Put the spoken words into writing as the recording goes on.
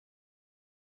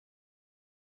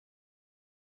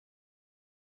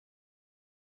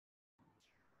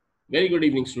Very good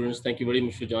evening, students. Thank you very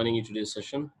much for joining in today's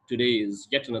session. Today is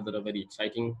yet another very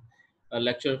exciting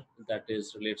lecture that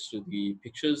is relates to the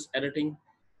pictures editing.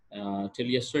 Till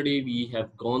yesterday, we have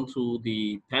gone through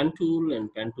the pen tool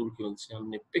and pen tool की वजह से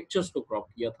हमने pictures को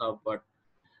crop किया था, but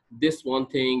this one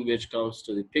thing which comes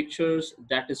to the pictures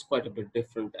that is quite a bit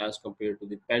different as compared to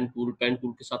the pen tool. Pen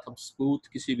tool के साथ हम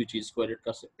smooth किसी भी चीज को edit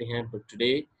कर सकते हैं, but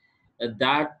today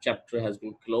that chapter has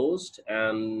been closed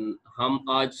and हम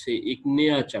आज से एक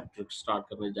नया chapter start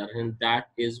करने जा रहे हैं.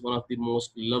 That is one of the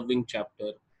most loving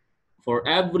chapter for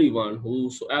everyone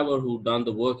whosoever who done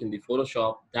the work in the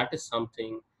Photoshop. That is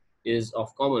something is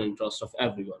of common interest of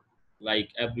everyone.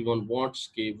 Like everyone wants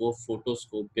कि वो photos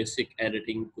को basic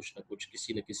editing कुछ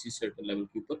ना किसी certain level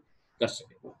के ऊपर कर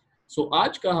सके. So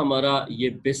आज का हमारा ये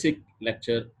बेसिक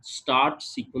लेक्चर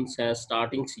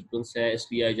स्टार्टिंग सीक्वेंस है,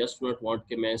 इसलिए आई जस्ट नॉट वांट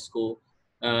कि मैं इसको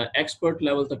एक्सपर्ट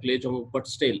लेवल तक ले जाऊं, बट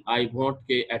स्टिल आई वांट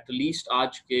के एटलीस्ट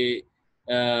आज के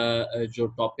जो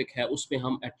टॉपिक है उसमें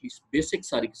हम एटलीस्ट बेसिक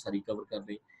सारी की सारी कवर कर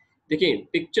दें. देखिए,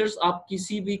 पिक्चर्स आप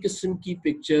किसी भी किस्म की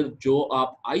पिक्चर जो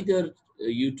आप either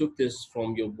you took this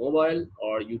from your mobile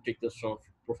और you take this from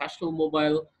professional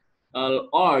mobile,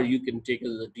 or you can take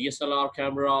as a DSLR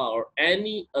camera or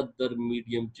any other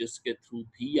medium जिसके थ्रू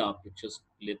भी आप पिक्चर्स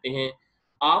लेते हैं,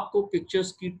 आपको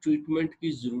पिक्चर्स की ट्रीटमेंट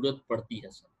की ज़रूरत पड़ती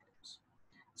है.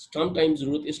 Sometimes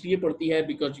ज़रूरत इसलिए पड़ती है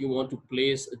because you want to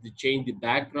change the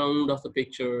background of the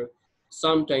picture.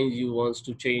 Sometimes you want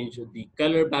to change the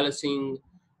color balancing,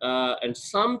 and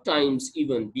sometimes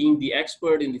even being the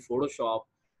expert in the Photoshop,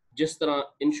 जिस तरह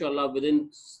इंशाल्लाह within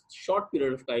short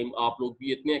period of time आप लोग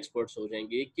भी इतने experts हो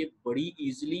जाएंगे कि बड़ी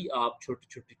easily आप छोटी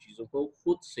छोटी चीज़ों को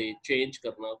खुद से change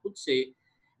करना, खुद से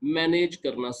manage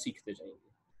करना सीखते जाएंगे.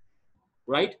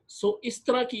 Right? So इस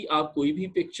तरह की आप कोई भी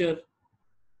picture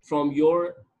from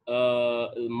your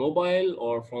mobile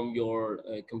or from your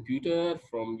computer,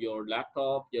 from your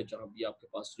laptop या जहाँ भी आपके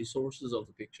पास resources of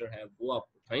the picture है वो आप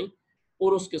उठाएं,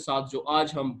 और उसके साथ जो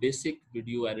आज हम basic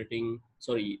video editing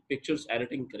pictures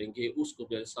editing करेंगे उसको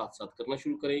मेरे साथ साथ करना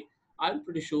शुरू करें. आई एम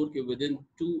प्रीटी श्योर कि विद इन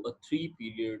 2 or 3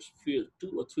 periods, फिर 2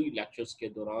 or 3 लेक्चर्स के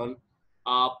दौरान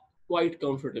आप क्वाइट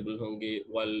कंफर्टेबल होंगे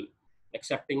while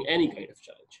accepting any kind of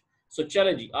challenge. So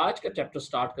चलें जी, आज का चैप्टर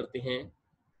स्टार्ट करते हैं.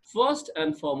 First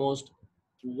and foremost,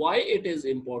 why it is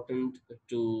important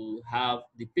to have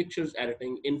the pictures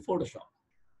editing in Photoshop.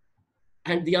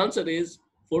 And the answer is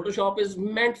Photoshop is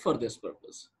meant for this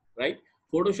purpose, right?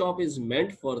 Photoshop is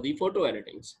meant for the photo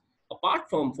editings. Apart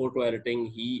from photo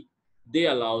editing,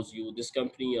 this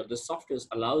company or this software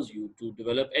allows you to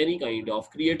develop any kind of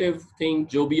creative thing.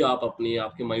 जो भी आप अपने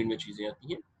आपके mind में चीजें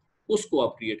आती हैं उसको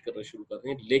आप create करना शुरू कर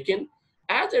दें. लेकिन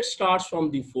as it starts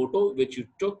from the photo which you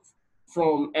took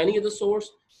from any other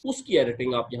source, उसकी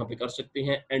editing आप यहाँ पे कर सकते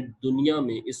हैं. And दुनिया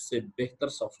में इससे बेहतर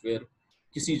सॉफ्टवेयर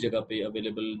किसी जगह पे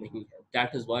अवेलेबल नहीं है.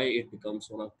 That is why it becomes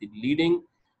one of the leading,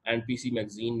 and PC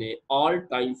magazine ने ऑल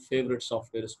टाइम फेवरेट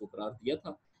सॉफ्टवेयर इसको करार दिया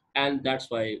था. And that's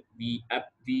why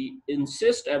we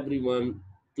insist everyone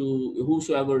to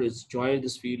whosoever is joined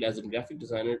this field as a graphic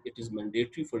designer, it is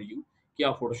mandatory for you कि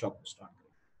आप Photoshop को start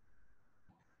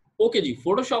करें. Okay जी,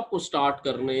 Photoshop को स्टार्ट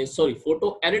करने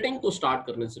फोटो एडिटिंग को स्टार्ट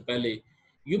करने से पहले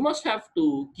you must have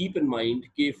to keep in mind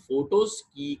कि फोटोज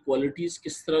की क्वालिटीज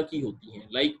किस तरह की होती हैं.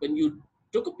 Like when you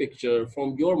took a picture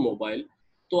from your mobile,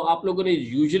 तो आप लोगों ने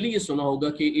यूजुअली ये सुना होगा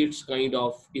कि इट्स काइंड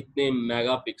ऑफ इतने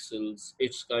mega pixels,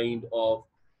 it's kind of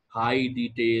high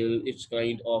detail, it's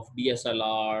kind of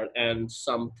DSLR and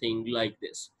something like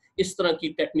this. इस तरह की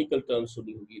टेक्निकल टर्म्स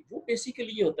सुनी होगी. वो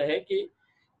बेसिकली ये होता है कि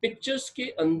पिक्चर्स के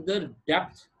अंदर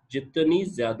डेप्थ, जितनी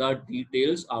ज़्यादा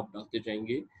डिटेल्स आप डालते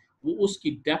जाएंगे वो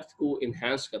उसकी डेप्थ को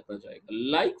इन्हांस करता जाएगा.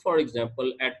 Like for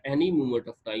example, at any moment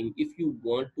of time if you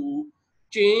want to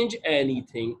change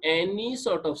anything, any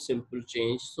sort of simple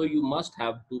change, so you must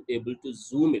have to able to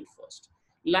zoom it first.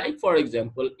 Like for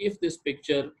example, if this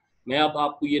picture, मैं अब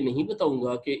आपको ये नहीं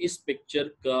बताऊंगा कि इस picture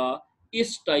का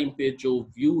इस टाइम पे जो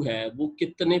व्यू है वो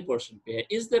कितने परसेंट पे है.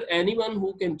 Is there anyone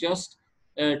who can just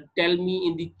tell me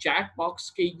in the chat box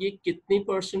कि ये कितने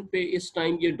परसेंट पे इस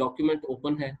टाइम ये डॉक्यूमेंट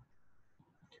ओपन है?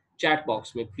 चैट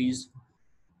बॉक्स में please.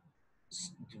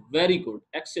 Very good,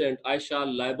 excellent. Aisha,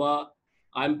 Laiba,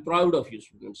 I'm proud of you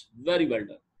students. Very well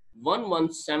done.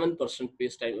 117%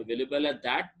 pace time available, and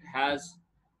that has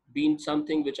been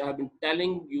something which I have been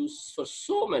telling you for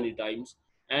so many times,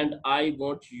 and I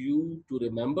want you to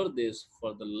remember this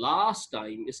for the last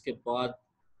time. इसके बाद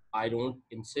I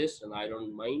don't insist and I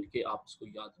don't mind कि आप इसको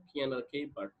याद रखिए ना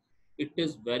रखें, but it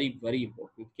is very very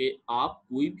important कि आप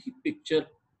कोई भी picture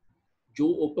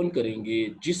जो ओपन करेंगे,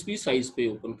 जिस भी साइज पे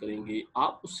ओपन करेंगे,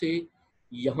 आप उसे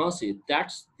यहाँ से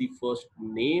that's the first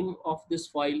name of this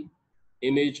file,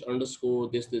 image underscore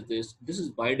this is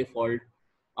by default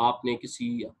आपने किसी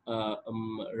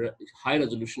हाई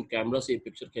रेजोल्यूशन कैमरा से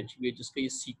पिक्चर खींची हुई है जिसका ये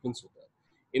सीक्वेंस होता है,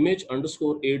 इमेज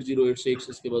अंडरस्कोर 8086,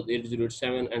 इसके बाद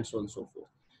 8087 and so on so fourth.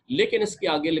 लेकिन इसके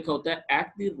आगे लिखा होता है एट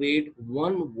द रेट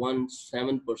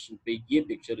 117% पे ये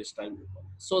पिक्चर इस टाइम ऊपर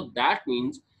है। सो दैट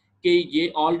मीन्स कि ये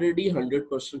ऑलरेडी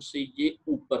 100% से ये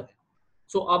ऊपर है।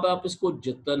 सो अब आप इसको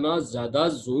जितना ज्यादा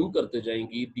जूम करते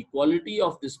जाएंगी the quality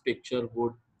of this picture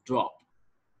would drop,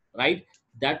 right?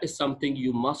 That is something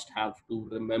you must have to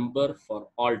remember for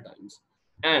all times.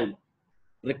 And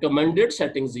recommended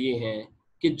settings ये हैं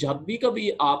कि जब भी कभी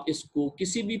आप इसको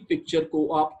किसी भी पिक्चर को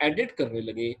आप एडिट करने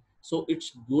लगे, सो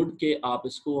इट्स गुड कि आप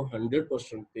इसको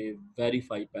 100% पे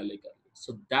वेरीफाई पहले कर लें।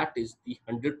 So that is the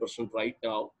 100% right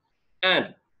now.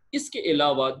 And इसके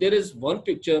अलावा there is one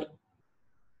picture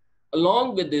along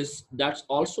with this that's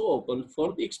also open for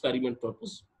the experiment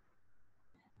purpose,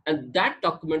 and that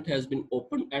document has been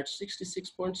opened at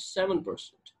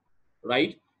 66.7%,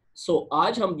 right? So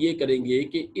आज हम ये करेंगे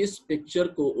कि इस पिक्चर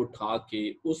को उठा के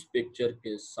उस पिक्चर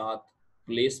के साथ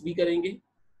प्लेस भी करेंगे,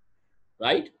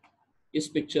 राइट? इस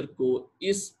पिक्चर को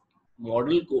इस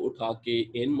मॉडल को उठा के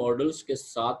इन मॉडल्स के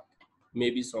साथ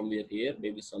may be somewhere here,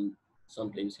 may be some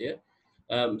place here,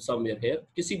 somewhere here,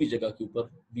 किसी भी जगह के ऊपर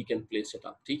we can place it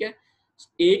up, ठीक है?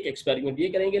 एक एक्सपेरिमेंट ये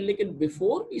करेंगे, लेकिन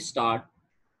बिफोर वी स्टार्ट,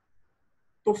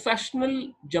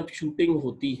 प्रोफेशनल जब शूटिंग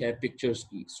होती है पिक्चर्स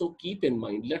की, so keep in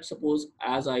mind, let's suppose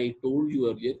as I told you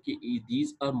earlier कि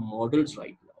these are models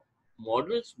right now.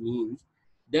 Models means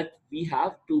that we have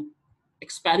to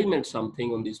experiment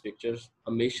something on these pictures.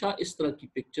 हमेशा इस तरह की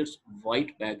pictures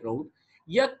white background,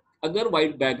 या अगर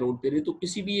white background पे रहे तो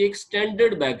किसी भी एक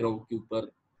स्टैंडर्ड बैकग्राउंड के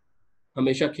ऊपर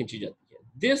हमेशा खींची जाती है।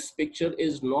 This picture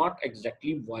is not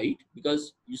exactly white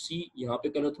because you see यहाँ पे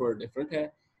कलर थोड़ा डिफरेंट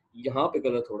है, यहाँ पे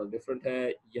कलर थोड़ा डिफरेंट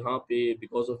है, यहाँ पे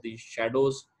बिकॉज ऑफ द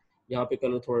शेडोज यहाँ पे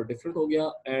कलर थोड़ा डिफरेंट हो गया,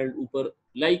 एंड ऊपर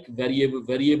लाइक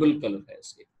वेरिएबल कलर है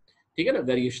इसके, ठीक है ना,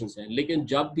 वेरिएशंस हैं। लेकिन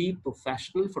जब भी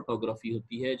प्रोफेशनल फोटोग्राफी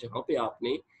होती है जहाँ पे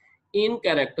आपने इन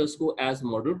कैरेक्टर्स को एज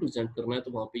मॉडल प्रेजेंट करना है,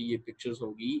 तो वहाँ पे ये पिक्चर्स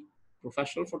होंगी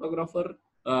प्रोफेशनल फोटोग्राफर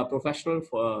प्रोफेशनल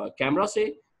कैमरा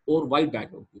से और वाइट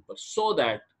बैकग्राउंड के ऊपर, सो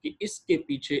दैट कि इसके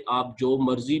पीछे आप जो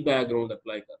मर्जी बैकग्राउंड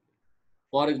अप्लाई कर लें।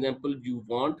 फॉर एग्जाम्पल यू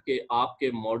वांट के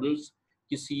आपके मॉडल्स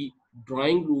किसी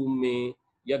ड्राइंग रूम में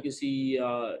या किसी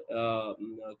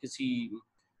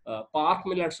पार्क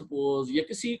में लेट्स सपोज, या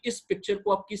किसी इस पिक्चर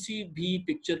को आप किसी भी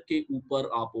पिक्चर के ऊपर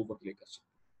आप ओवरले कर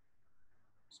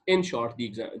सकते हैं। In short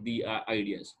the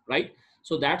ideas, right?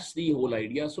 So that's the whole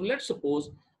idea. So let's suppose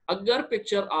अगर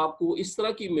पिक्चर आपको इस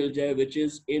तरह की मिल जाए which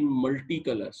is in multi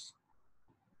colours,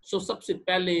 सो सबसे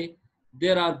पहले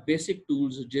देर आर बेसिक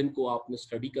टूल्स जिनको आपने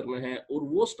स्टडी करना है, और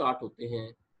वो स्टार्ट होते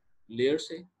हैं लेयर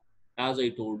से। As I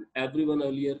told everyone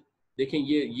earlier, देखें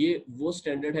ये वो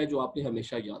स्टैंडर्ड है जो आपने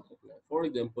हमेशा याद रखना है। For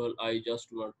example I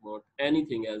just do not want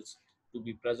anything else to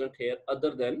be present here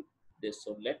other than this,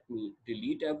 so let me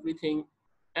delete everything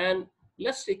and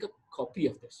let's take a copy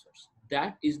of this source.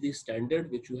 That is the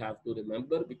standard which you have to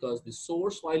remember, because the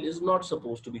source file is not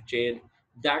supposed to be changed.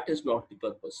 That is not the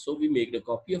purpose. So we make a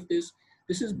copy of this.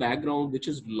 This is background which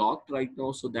is locked right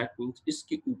now, so that means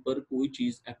इसके ऊपर कोई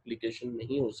चीज application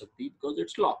नहीं हो सकती because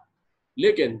it's locked.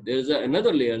 लेकिन there is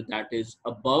another layer that is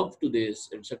above to this,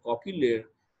 it's a copy layer.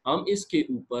 हम इसके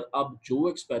ऊपर अब जो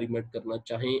एक्सपेरिमेंट करना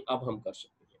चाहें अब हम कर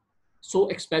सकते हैं। सो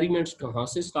एक्सपेरिमेंट्स कहाँ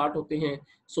से स्टार्ट होते हैं?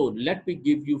 So let me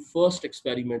give you first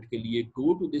experiment के लिए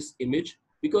go to this image,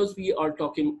 because we are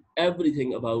talking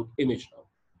everything about image now,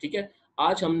 ठीक है?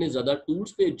 आज हमने ज्यादा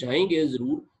टूल्स पे जाएंगे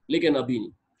जरूर, लेकिन अभी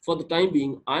नहीं। For the time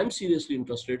being I am seriously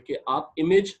interested कि आप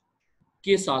इमेज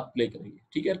के साथ प्ले करेंगे,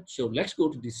 ठीक है? So let's go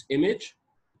to this image,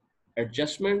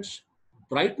 adjustments,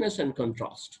 brightness and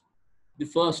contrast. The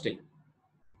first thing,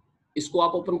 इसको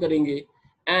आप ओपन करेंगे,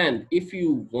 एंड इफ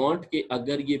यू वांट कि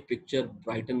अगर ये पिक्चर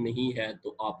ब्राइटन नहीं है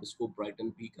तो आप इसको ब्राइटन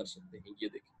भी कर सकते हैं। ये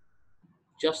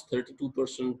देखिए जस्ट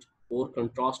 32%, और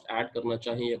कंट्रास्ट ऐड करना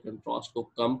चाहें या कंट्रास्ट को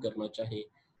कम करना चाहें,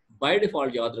 बाय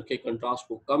डिफॉल्ट याद रखें कंट्रास्ट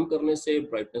को कम करने से,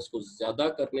 ब्राइटनेस को ज्यादा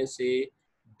करने से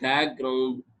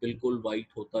बैकग्राउंड बिल्कुल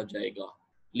वाइट होता जाएगा।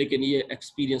 लेकिन ये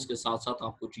एक्सपीरियंस के साथ साथ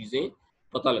आपको चीजें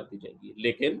पता लगती जाएंगी।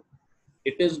 लेकिन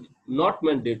it is not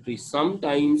mandatory,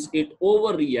 sometimes it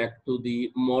overreact to the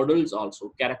models also,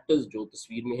 characters जो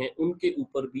तस्वीर में हैं उनके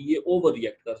ऊपर भी ये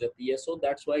overreact कर जाती है। So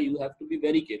that's why you have to be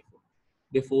very careful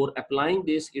before applying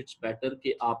this. It's better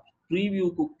कि आप preview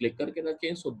को click करके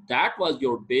रखें। So that was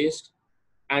your base,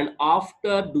 and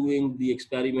after doing the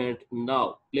experiment, now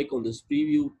click on this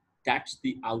preview, that's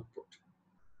the output,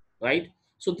 right?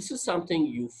 So this is something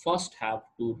you first have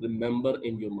to remember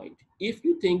in your mind. If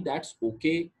you think that's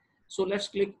okay, so let's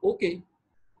click OK.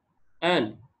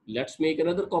 And let's make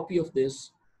another copy of this.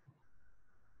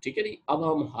 ठीक है जी, अब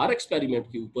हम हर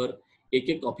experiment के ऊपर एक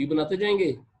एक copy बनाते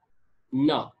जाएंगे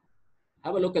ना।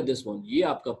 Have a look at this one, ये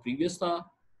आपका प्रीवियस था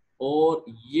और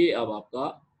ये अब आपका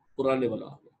पुराने वाला आ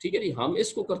गया। ठीक है जी, हम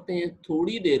इसको करते हैं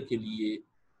थोड़ी देर के लिए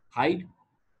हाइड,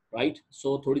 राइट।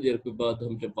 सो थोड़ी देर के बाद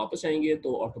हम जब वापस आएंगे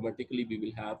तो automatically we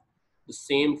will have the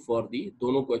same for the,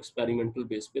 दोनों को एक्सपेरिमेंटल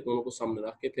बेस पे दोनों को सामने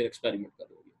रख के फिर एक्सपेरिमेंट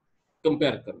करेंगे,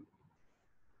 कंपेयर करेंगे।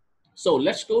 So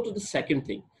let's go to the second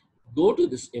thing. Go to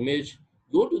this image,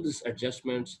 go to this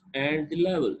adjustments and the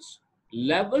levels.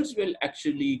 Levels will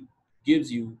actually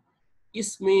gives you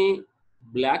इसमें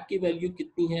ब्लैक की वैल्यू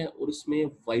कितनी है और इसमें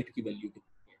वाइट की वैल्यू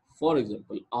कितनी है। फॉर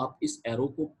एग्जांपल आप इस एरो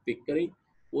को पिक करें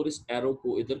और इस एरो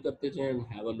को इधर करते जाएं and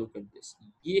have a look at this.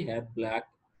 ये है ब्लैक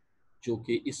जो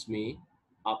कि इसमें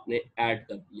आपने ऐड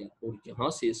कर दिया और यहाँ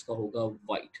से इसका होगा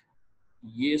वाइट।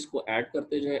 ये इसको ऐड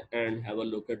करते जाएं and have a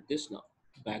look at this now.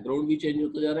 Background भी चेंज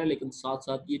होता जा रहा है लेकिन साथ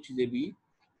साथ ये चीज़ें भी,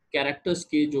 कैरेक्टर्स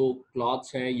के जो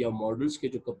क्लॉथ्स हैं या मॉडल्स के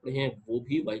जो कपड़े हैं वो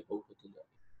भी वाइप आउट होते जा रहे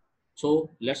हैं।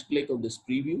 So let's click on this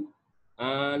preview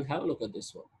and have a look at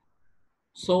this one.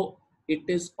 So it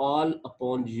is all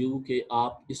upon you कि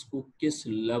आप इसको किस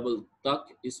लेवल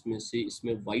तक इसमें से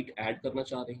इसमें वाइट ऐड करना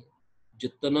चाह रहे हैं।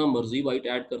 जितना मर्जी वाइट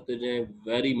ऐड करते जाएं,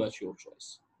 very much your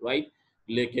choice, right.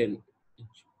 लेकिन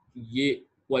ये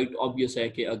क्वाइट ऑब्वियस है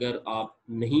कि अगर आप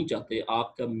नहीं चाहते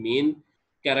आपका मेन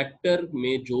कैरेक्टर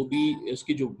में जो भी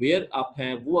इसकी जो वेयर आप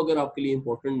हैं वो अगर आपके लिए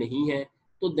इंपॉर्टेंट नहीं है,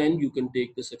 तो then you can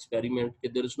take this experiment कि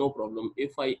there is no problem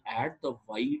if I add the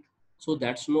white, so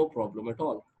that's no problem at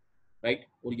all, right.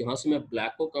 और यहाँ से मैं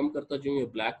ब्लैक को कम करता जाऊँ या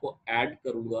ब्लैक को ऐड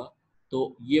करूंगा,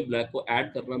 तो ये ब्लैक को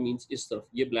ऐड करना मीन्स इस तरफ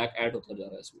ये ब्लैक ऐड होता जा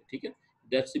रहा है इसमें, ठीक है।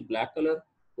 दैट्स द ब्लैक कलर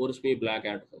और इसमें ये ब्लैक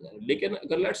ऐड होता जा रहा है। लेकिन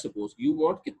अगर लेट्स सपोज यू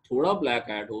वांट कि थोड़ा ब्लैक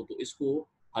ऐड हो तो इसको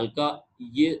हल्का,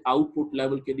 ये आउटपुट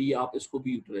लेवल के लिए आप इसको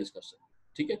भी यूटिलाइज कर सकते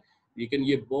हैं, ठीक है। लेकिन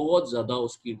ये बहुत ज़्यादा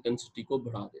उसकी इंटेंसिटी को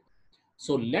बढ़ा देगा।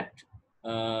 So let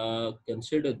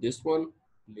consider this one,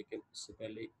 लेकिन इससे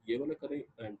पहले ये वाला करें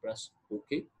and press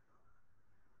okay.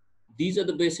 These are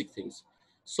the basic things.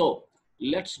 So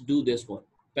let's do this one.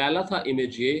 पहला था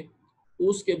इमेज ये,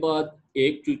 उसके बाद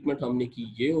एक ट्रीटमेंट हमने की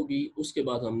ये होगी, उसके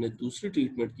बाद हमने दूसरी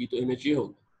ट्रीटमेंट की तो इमेज ये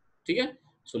होगी, ठीक है।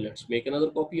 So let's make another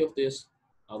copy of this.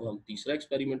 अब हम तीसरा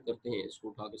एक्सपेरिमेंट करते हैं, इसको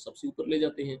उठा के सबसे ऊपर ले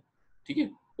जाते हैं, ठीक है,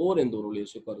 और इन दोनों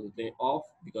लेयर्स को कर देते हैं of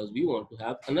because we want to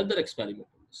have another experiment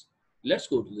on this. Let's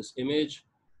go to this image,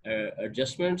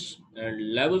 adjustments and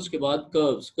levels के बाद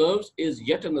curves. Curves is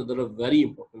yet another very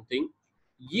important thing.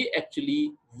 ये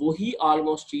एक्चुअली वही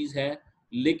ऑलमोस्ट चीज है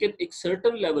लेकिन एक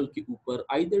सर्टन लेवल के ऊपर,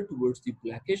 आइदर टुवर्ड्स द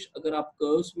ब्लैकिश अगर आप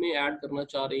कर्व्स में ऐड करना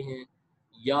चाह रहे हैं,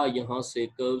 या यहाँ से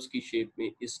कर्व्स की शेप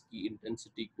में इसकी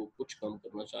इंटेंसिटी को कुछ कम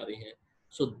करना चाह रहे हैं।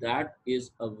 So that is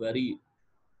a very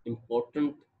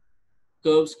important,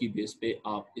 curves की बेस पे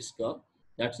आप इसका,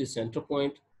 that's the centre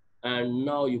point and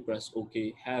now you press okay.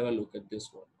 Have a look at this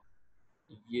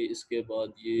one. ये इसके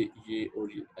बाद ये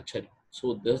और ये, अच्छा जी।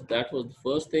 So this that was the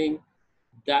first thing,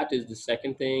 that is the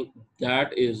second thing,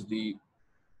 that is the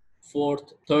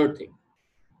third thing,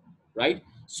 right.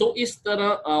 सो इस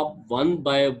तरह आप वन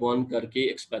बाय वन करके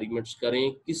एक्सपेरिमेंट्स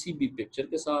करें किसी भी पिक्चर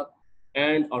के साथ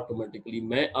एंड ऑटोमेटिकली,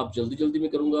 मैं अब जल्दी जल्दी में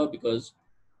करूंगा बिकॉज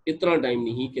इतना टाइम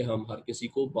नहीं कि हम हर किसी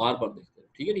को बार बार देखते हैं,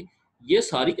 ठीक है जी। ये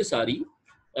सारी के सारी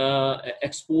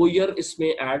एक्सपोजर इसमें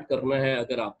ऐड करना है।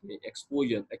 अगर आपने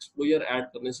एक्सपोजर एक्सपोजर ऐड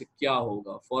करने से क्या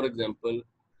होगा, फॉर एग्जांपल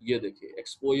ये देखिए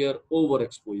एक्सपोजर, ओवर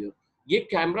एक्सपोजर, ये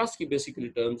कैमरास की बेसिकली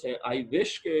टर्म्स हैं। आई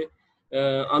विश के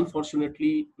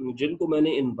अनफॉर्चुनेटली जिनको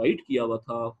मैंने इनवाइट किया हुआ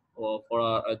था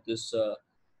फॉर दिस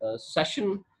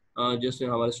सेशन, जिसने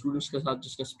हमारे स्टूडेंट्स के साथ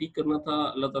जिसने स्पीक करना था,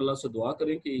 अल्लाह ताला से दुआ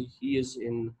करें कि ही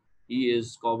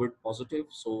इज़ कोविड पॉजिटिव।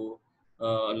 सो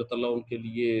अल्लाह ताला उनके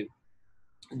लिए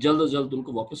जल्द से जल्द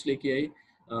उनको वापस लेके आए।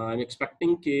 आई एम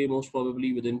एक्सपेक्टिंग कि most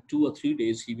probably with in 2 or 3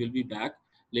 days he will be back.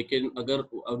 लेकिन अगर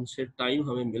उनसे टाइम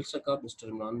हमें मिल सका, मिस्टर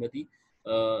इमरान मेहदी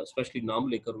स्पेशली नाम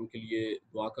लेकर उनके लिए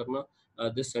दुआ करना।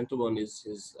 This centre one is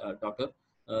his daughter,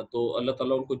 तो अल्लाह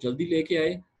ताला उनको जल्दी लेके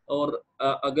आए। और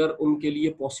अगर उनके लिए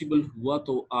पॉसिबल हुआ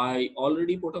तो I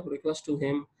already put up request to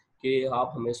him कि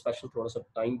आप हमें स्पेशल थोड़ा सा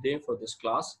टाइम दें फॉर दिस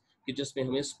क्लास, कि जिसमें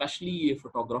हमें स्पेशली ये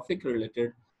फोटोग्राफिक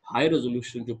रिलेटेड हाई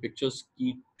रेजोल्यूशन जो पिक्चर्स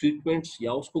की ट्रीटमेंट्स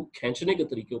या उसको खींचने के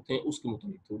तरीके होते हैं उसके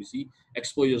मुताबिक थोड़ी सी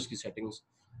एक्सपोजर्स की settings.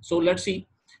 So let's see,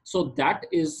 so that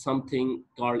is something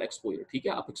called exposure, ठीक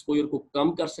है। आप एक्सपोजर को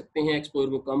कम कर सकते हैं, एक्सपोजर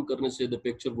को कम करने से the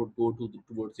picture would go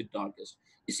towards the darkest.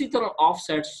 इसी तरह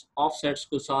ऑफसेट्स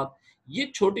के साथ ये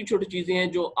छोटी छोटी चीजें हैं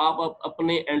जो आप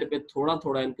अपने एंड पे थोड़ा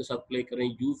थोड़ा इनके साथ प्ले करें,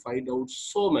 you find out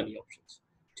so many options,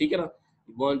 ठीक है ना।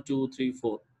 1 2 3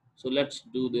 4, so let's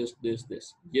do this.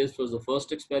 Yes was the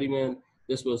first experiment.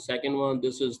 this was second one,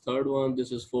 this is third one,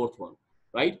 this is fourth one,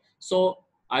 right? So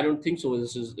I don't think so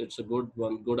this is, it's a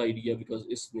good idea because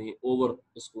इसने over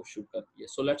इसको shoot कर दिया.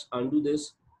 So let's undo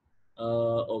this.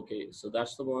 Okay, so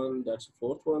that's the one, that's the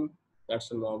fourth one, that's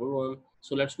the normal one.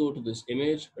 So let's go to this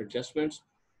image adjustments.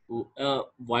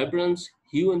 Vibrance,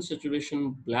 hue and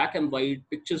saturation, black and white.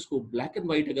 Pictures को black and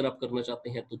white अगर आप करना चाहते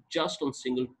हैं तो just on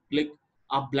single click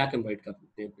आप black and white कर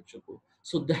देते हैं पिक्चर को.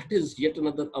 So that is yet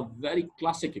another a very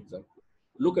classic example.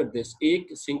 Look at this,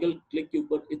 एक single click के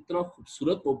ऊपर इतना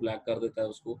खूबसूरत वो black कर देता है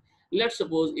उसको. Let's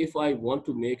suppose if I want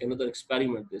to make another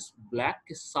experiment, this black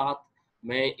के साथ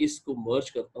मैं इसको मर्ज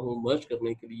करता हूँ. मर्ज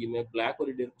करने के लिए मैं ब्लैक और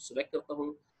रेड को सिलेक्ट करता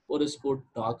हूँ और इसको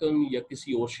डार्कन या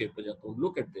किसी और शेप पे जाता हूँ.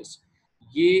 लुक एट दिस,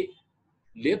 ये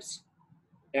lips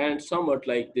and somewhat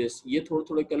like this, ये थोड़े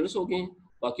थोड़े कलर्स हो गए हैं,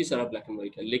 बाकी सारा ब्लैक एंड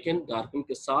व्हाइट है. लेकिन डार्कन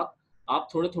के साथ आप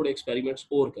थोड़े थोड़े एक्सपेरिमेंट्स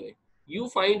और करें, यू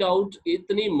फाइंड आउट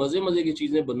इतनी मजे मजे की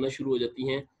चीजें बनना शुरू हो जाती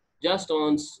हैं जस्ट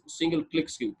ऑन सिंगल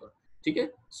क्लिक्स के ऊपर. ठीक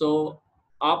है, सो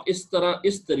आप इस तरह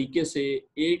इस तरीके से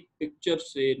एक पिक्चर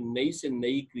से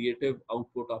नई क्रिएटिव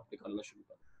आउटपुट आप निकालना शुरू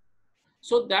करें.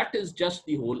 So that is just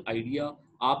the whole idea.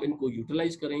 आप इनको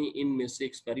यूटिलाइज करें, इनमें से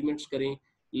एक्सपेरिमेंट्स करें.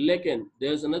 लेकिन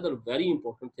there is another very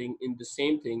important thing in the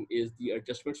same thing is the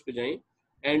adjustments पे जाएं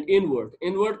एंड इनवर्ट.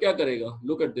 इनवर्ट क्या करेगा?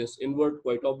 Look at this, invert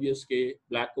quite obvious के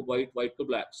ब्लैक को व्हाइट, व्हाइट को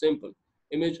ब्लैक, सिंपल.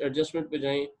 इमेज एडजस्टमेंट पे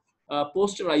जाएं,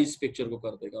 पोस्टराइज पिक्चर को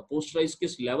कर देगा. पोस्टराइज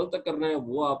किस लेवल तक करना है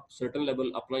वो आप सर्टन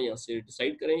लेवल अपना यहाँ से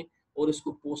डिसाइड करें और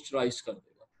इसको पोस्टराइज कर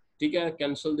देगा. ठीक है,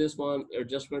 कैंसिल दिस वन,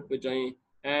 एडजस्टमेंट पे जाएं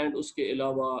एंड उसके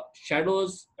अलावा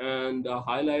shadows and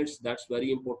highlights, that's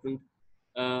very important.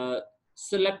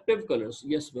 selective colors,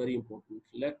 yes, very important.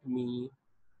 Let me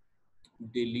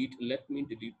delete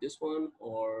this one,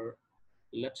 or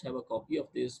let's have a copy of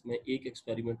this. मैं एक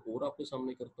एक्सपेरिमेंट और आपके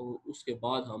सामने करता हूँ, उसके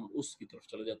बाद हम उसकी तरफ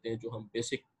चले जाते हैं जो हम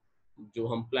बेसिक जो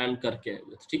हम प्लान करके आए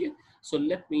हुए थे. ठीक है, so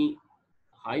let me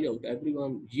hide out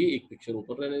everyone. ये एक पिक्चर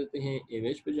ऊपर रहने देते हैं,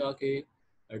 इमेज पे जाके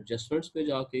एडजस्टमेंट्स पे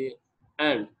जाके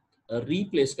and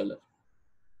replace colour.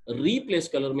 Replace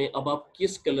colour में अब आप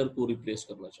किस कलर को रिप्लेस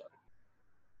करना चाह रहे हैं,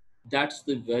 दैट्स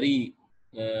द वेरी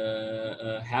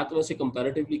है तो वैसे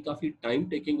कंपैरेटिवली काफ़ी टाइम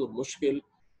टेकिंग और मुश्किल,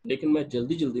 लेकिन मैं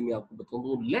जल्दी जल्दी में आपको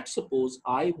बताऊँ. Let suppose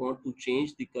I want to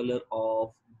change the colour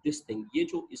of this thing. ये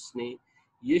जो इसने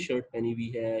ये शर्ट पहनी हुई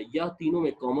है या तीनों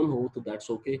में कॉमन हो तो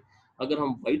दैट्स ओके. अगर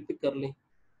हम वाइट पिक कर लें,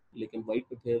 लेकिन वाइट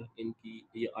पे फिर इनकी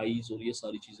ये आईज और ये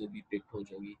सारी चीज़ें भी पिक हो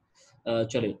जाएंगी.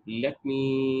 चलें, लेट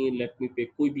मी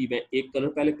पिक कोई भी, मैं एक कलर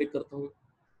पहले पिक करता हूँ.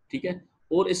 ठीक है,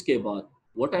 और इसके बाद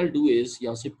व्हाट आई डू इज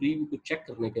यहाँ से प्रीव्यू को चेक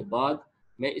करने के बाद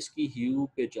मैं इसकी ह्यू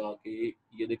पे जाके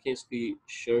ये देखें, इसकी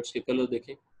शर्ट्स के कलर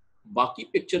देखें, बाकी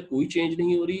पिक्चर कोई चेंज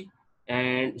नहीं हो रही.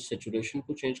 एंड सेचुरेशन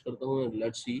को चेंज करता हूँ एंड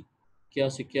लेट्स सी क्या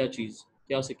से क्या चीज़,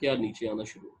 क्या से क्या नीचे आना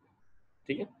शुरू हो गया.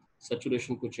 ठीक है,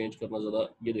 सेचुरेशन को चेंज करना ज़्यादा,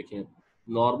 ये देखें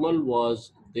normal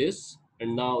was this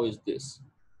and now is this,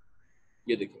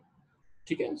 ये देखें.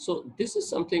 ठीक है, so this is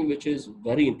something which is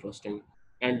very interesting.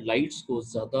 And lights को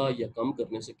ज़्यादा या कम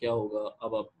करने से क्या होगा,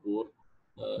 अब आप और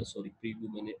सॉरी प्रीव्यू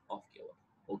मैंने ऑफ किया हुआ.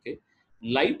 ओके,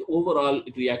 लाइट ओवरऑल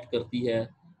रिएक्ट करती है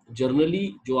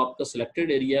जनरली जो आपका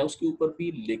सिलेक्टेड एरिया है उसके ऊपर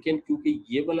भी, लेकिन क्योंकि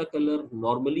ये वाला कलर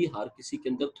नॉर्मली हर किसी के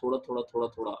अंदर थोड़ा थोड़ा थोड़ा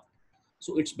थोड़ा,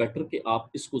 सो इट्स बेटर कि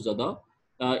आप इसको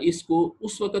ज़्यादा इसको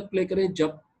उस वक्त प्ले करें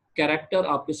जब कैरेक्टर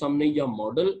आपके सामने या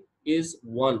model is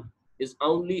one, is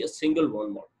only a single one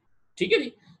model. ठीक है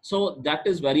जी, so that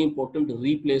is very important,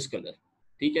 replace colour.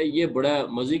 ठीक है, ये बड़ा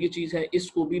मजे की चीज है,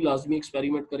 इसको भी लाजमी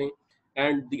एक्सपेरिमेंट करें.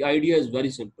 And the idea is very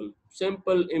simple.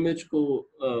 Simple image को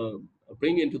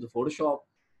bring into the Photoshop,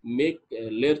 make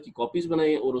layer की कॉपीज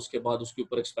बनाएं और उसके बाद उसके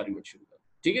ऊपर एक्सपेरिमेंट शुरू करें.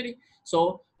 ठीक है जी,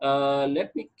 so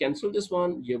let me cancel this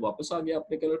one. ये वापस आ गया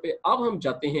अपने कलर पे. अब हम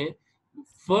जाते हैं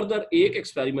फर्दर, एक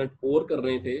एक्सपेरिमेंट और कर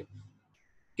रहे थे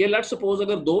कि लेट्स सपोज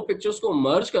अगर दो पिक्चर्स को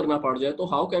मर्ज करना पड़ जाए तो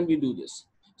how can we do this.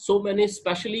 सो मैंने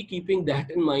specially keeping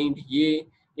that in mind ये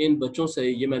इन बच्चों से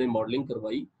ये मैंने मॉडलिंग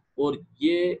करवाई, और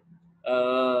ये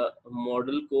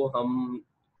मॉडल को हम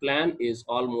plan is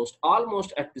almost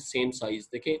almost at the same size.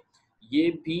 देखें, ये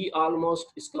भी ऑलमोस्ट,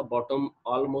 इसका बॉटम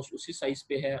ऑलमोस्ट उसी साइज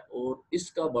पे है और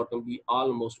इसका बॉटम भी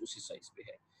ऑलमोस्ट उसी साइज पे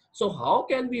है. So how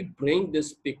can we bring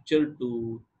this picture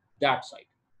to that side,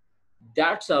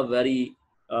 that's a very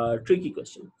tricky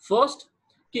question. First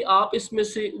कि आप इसमें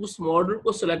से उस मॉडल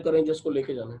को सिलेक्ट करें जिसको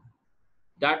लेके जाना है.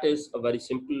 That is a very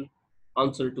simple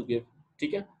answer to give.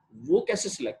 ठीक है, वो कैसे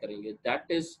सिलेक्ट करेंगे,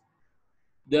 that is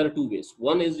there are two ways.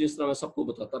 One is जिस तरह मैं सबको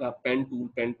बताता रहा, pen tool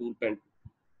pen tool pen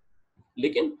tool.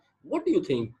 लेकिन what do you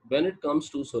think when it comes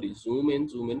to, sorry, zoom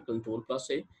in control plus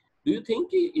से, do you think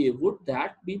कि would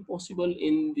that be possible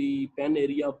in the pen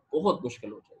area? बहुत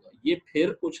मुश्किल हो जाएगा. ये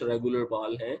फिर कुछ रेगुलर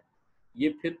बाल हैं ये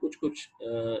फिर कुछ कुछ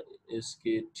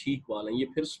इसके ठीक वाल हैं, ये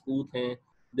फिर स्मूथ हैं,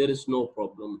 there is no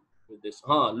problem with this.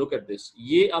 हाँ, लुक एट दिस,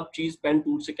 ये अब चीज पेन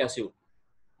टूल से कैसे हो,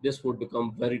 this would become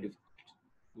very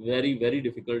difficult, very very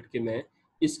difficult कि मैं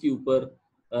इसके ऊपर,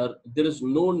 देयर इज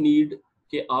नो नीड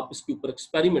कि आप इसके ऊपर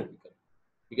एक्सपेरिमेंट भी करें,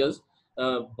 बिकॉज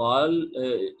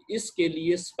इसके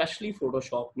लिए स्पेशली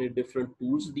फोटोशॉप ने डिफरेंट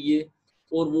टूल्स दिए,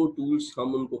 और वो टूल्स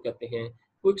हम उनको कहते हैं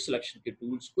क्विक सिलेक्शन के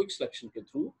टूल्स। क्विक सिलेक्शन के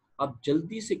थ्रू आप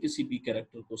जल्दी से किसी भी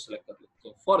कैरेक्टर को सिलेक्ट कर लेते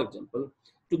हैं। For example,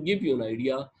 to give you an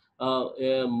idea,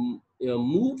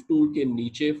 move tool के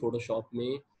नीचे फोटोशॉप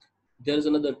में there is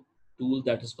another tool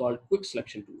that is called quick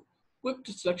selection tool. Quick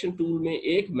selection tool में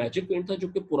एक मैजिक पेंट था जो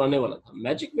कि पुराने वाला था।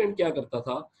 मैजिक पेंट क्या करता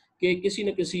था कि किसी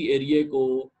न किसी एरिया को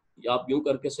आप यूं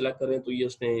करके सिलेक्ट करें तो ये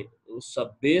उसने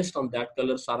सब बेस्ड ऑन दैट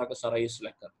कलर सारा का सारा ये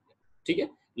सिलेक्ट कर दिया, ठीक है।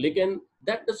 लेकिन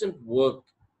दैट डजंट वर्क,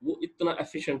 वो इतना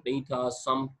एफिशिएंट नहीं था।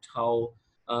 Some how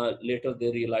letter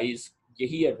they realise,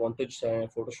 यही एडवांटेज है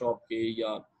फोटोशॉप के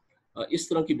या इस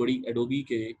तरह की बड़ी एडोबी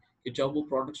के, कि जब वो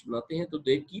प्रोडक्ट्स बनाते हैं तो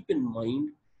दे कीप इन माइंड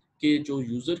कि जो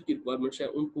यूज़र की रिक्वायरमेंट्स है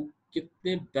उनको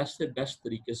कितने बेस्ट से बेस्ट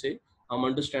तरीके से हम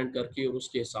अंडरस्टैंड करके और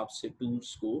उसके हिसाब से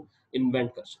टूल्स को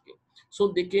इन्वेंट कर सकें। सो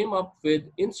दे came up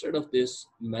with, instead of this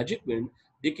magic wind,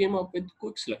 they came up with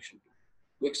quick selection tool.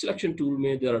 Quick selection tool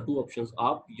में देयर आर टू ऑप्शंस,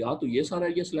 आप या तो ये सारा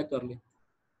एरिया सेलेक्ट कर लें,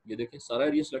 ये देखें सारा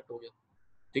एरिया सेलेक्ट हो गया,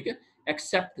 ठीक है,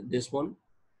 एक्सेप्ट दिस वन,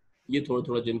 ये थोड़ा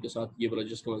थोड़ा जिनके साथ ये वाला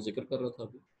जिसका मैं जिक्र कर रहा था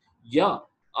अभी। या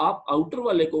आप आउटर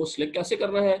वाले को सिलेक्ट कैसे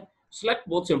करना है, सिलेक्ट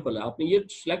बहुत सिंपल है, आपने ये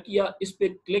सिलेक्ट किया, इस पे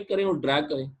क्लिक करें और ड्रैग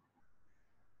करें,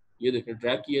 ये देखें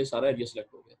ड्रैग किया, सारा एरिया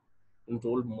सिलेक्ट हो गया।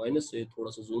 कंट्रोल माइनस से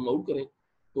थोड़ा सा जूम आउट करें,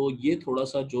 तो ये थोड़ा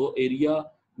सा जो एरिया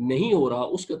नहीं हो रहा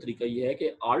उसका तरीका ये है कि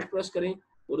आल्ट प्रेस करें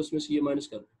और इसमें से ये माइनस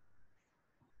कर दें।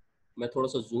 मैं थोड़ा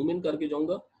सा जूम इन करके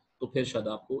जाऊंगा तो फिर शायद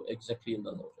आपको एग्जैक्टली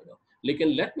अंदाजा हो जाएगा। लेकिन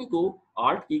लेट मी गो,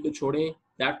 आल्ट की को छोड़ें,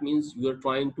 that means you are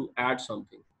trying to add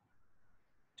something,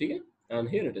 ठीक है, and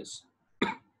here it is.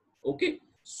 Okay,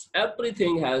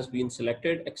 everything has been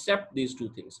selected except these two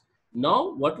things. Now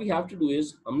what we have to do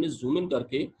is हमने zoom in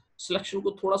करके selection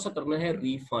को थोड़ा सा करना है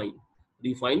refine.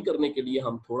 Refine करने के लिए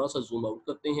हम थोड़ा सा जूम आउट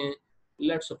करते हैं,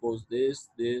 let suppose this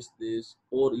this this,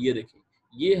 और ये देखें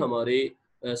ये हमारे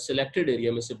सिलेक्टेड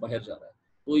एरिया में से बाहर जा रहा है।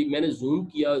 तो मैंने जूम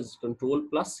किया कंट्रोल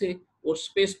प्लस से और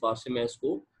स्पेस बार से मैं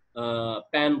इसको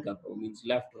पैन कर रहा हूँ, means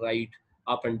left right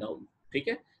up and down, ठीक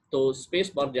है। तो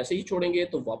स्पेस बार जैसे ही छोड़ेंगे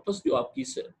तो वापस जो आपकी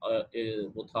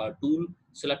वो था tool,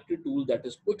 selected tool, that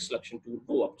is quick selection tool,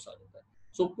 वो वापस आ जाता है।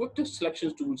 सो क्विक सिलेक्शन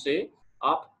टूल से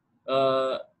आप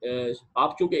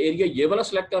आप चूंकि एरिया ये वाला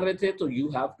सेलेक्ट कर रहे थे तो you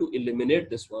have to eliminate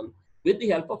this one with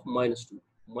the help of minus tool.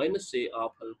 Minus से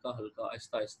आप हल्का हल्का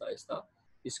आहिस्ता आहिस्ता आहिस्ता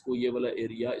इसको ये वाला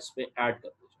एरिया इसमें ऐड कर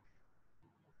दीजिए।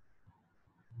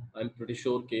 आई एम प्रीटी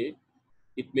श्योर के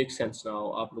इट मेक सेंस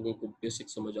नाउ, आप लोगों को बेसिक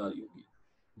समझ आ रही होगी।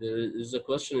 There is a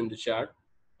question in the chat.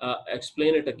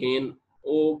 Explain it again.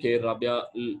 Okay, Rabia,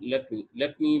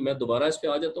 let me मैं दोबारा इस पे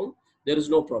आ जाता हूँ। There is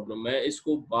no problem. मैं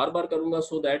इसको बार बार करूँगा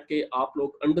so that कि आप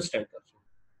लोग अंडरस्टैंड कर सकें।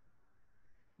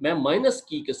 मैं माइनस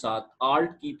की के साथ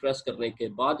आल्ट की प्रेस करने के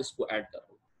बाद इसको ऐड कर रहा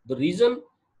हूँ। The reason,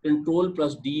 control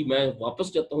plus D, मैं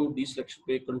वापस जाता हूँ डी सिलेक्शन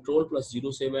पे, कंट्रोल प्लस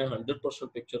 0 से मैं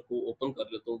 100% पिक्चर को ओपन कर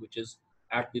लेता हूँ, which is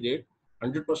at the rate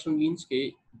 100% means के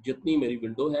जितनी मेरी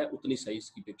विंडो है उतनी साइज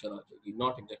की पिक्चर आ जाएगी,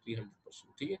 नॉट एग्जैक्टली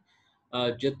 100%, ठीक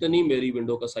है। जितनी मेरी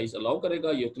विंडो का साइज अलाउ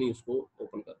करेगा ये उतनी उसको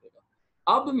ओपन कर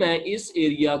देगा। अब मैं इस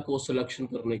एरिया को सिलेक्शन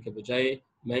करने के बजाय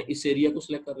मैं इस एरिया को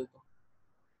सिलेक्ट कर देता हूँ।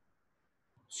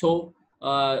 सो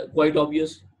क्वाइट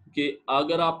ऑब्वियस कि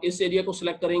अगर आप इस एरिया को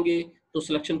सिलेक्ट करेंगे तो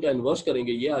सिलेक्शन का इन्वर्स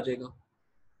करेंगे ये आ जाएगा,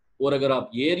 और अगर आप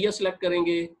ये एरिया सिलेक्ट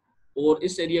करेंगे और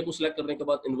इस एरिया को सिलेक्ट करने के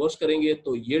बाद इन्वर्स करेंगे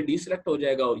तो ये डी सिलेक्ट हो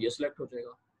जाएगा और ये सिलेक्ट हो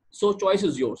जाएगा। सो चॉइस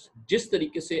इज योर्स, जिस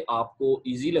तरीके से आपको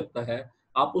इजी लगता है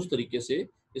आप उस तरीके से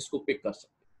इसको पिक कर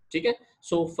सकते हैं, ठीक है।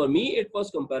 So for me it was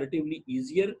comparatively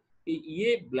easier कि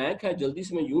ये ब्लैंक है, जल्दी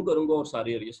से मैं यूं करूंगा और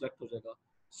सारे एरिया सिलेक्ट हो जाएगा।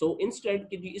 सो इंस्टेड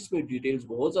कि इसमें डिटेल्स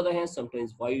बहुत ज्यादा हैं,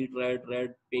 sometimes white, red,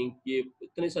 red, pink, ये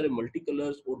इतने सारे मल्टी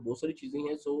कलर्स और बहुत सारी चीजें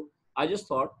हैं। सो आई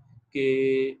जस्ट थॉट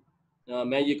कि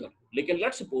मैं ये कर लूं। लेकिन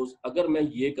लेट सपोज अगर मैं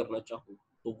ये करना चाहूँ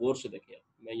तो गौर से देखिए,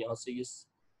 मैं यहाँ से ये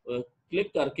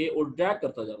क्लिक करके और ड्रैग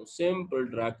करता जा रहा हूँ, सिंपल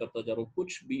ड्रैग करता जा रहा हूँ,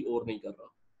 कुछ भी और नहीं कर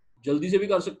रहा। जल्दी से भी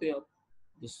कर सकते हैं आप।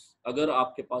 अगर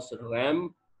आपके पास रैम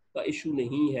का इशू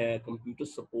नहीं है, computer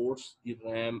supports the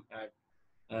RAM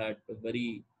at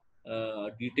very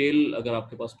detail, अगर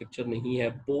आपके पास पिक्चर नहीं है,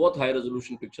 बहुत हाई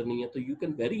रेजोल्यूशन पिक्चर नहीं है, तो you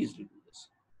can very easily do this.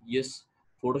 Yes,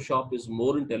 Photoshop is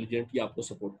more intelligent, ये आपको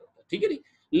सपोर्ट करता है, ठीक है जी।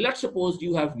 Let's suppose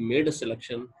you have made a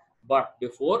selection, but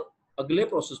before अगले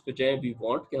प्रोसेस पे जाएं, वी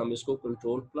वांट कि हम इसको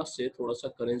कंट्रोल प्लस से थोड़ा सा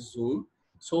करें जूम,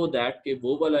 सो दैट के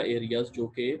वो वाला एरियाज जो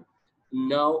कि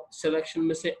नाउ सिलेक्शन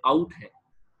में से आउट है,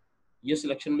 ये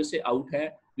सिलेक्शन में से आउट है,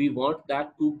 we want that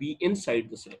to be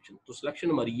inside the selection. तो सिलेक्शन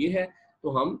हमारी ये है, तो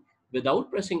हम विदाउट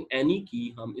प्रेसिंग एनी की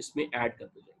हम इसमें ऐड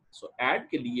करते जाएंगे। सो ऐड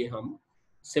के लिए हम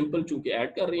सिंपल चूंकि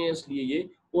ऐड कर रहे हैं इसलिए ये,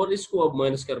 और इसको अब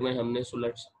माइनस करना है हमने। सो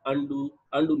लेट्स अनडू,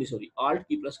 अनडू नहीं सॉरी, आल्ट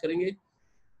की प्रेस करेंगे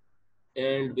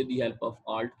and with the help of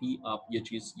alt की आप ये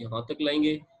चीज यहाँ तक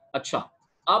लाएंगे। अच्छा,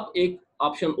 अब एक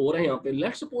ऑप्शन और है यहाँ पे,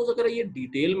 लेट्स सपोज अगर ये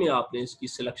डिटेल में आपने इसकी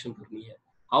सिलेक्शन करनी है,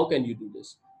 how can you do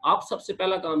this? आप सबसे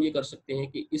पहला काम ये कर सकते हैं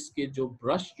कि इसके जो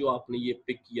ब्रश जो आपने ये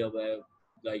पिक किया हुआ है,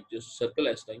 लाइक जो सर्कल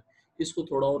है इस टाइम, इसको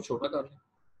थोड़ा और छोटा कर लें,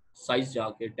 साइज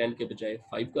जाके 10 के बजाय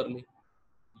 5 कर लें।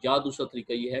 या दूसरा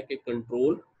तरीका ये है कि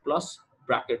control plus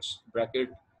brackets,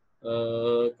 bracket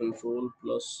control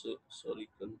plus, sorry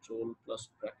control plus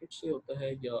bracket से होता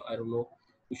है या आई डोंट नो,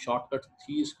 कोई शॉर्टकट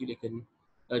थी इसकी, लेकिन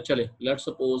चले लेट्स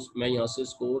सपोज मैं यहाँ से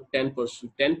इसको 10%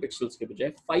 10 पिक्सल्स के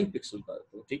बजाय 5 पिक्सल कर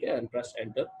देता हूँ, ठीक है, and press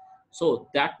enter. So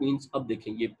that means अब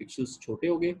देखें ये पिक्सल्स छोटे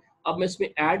हो गए। अब मैं इसमें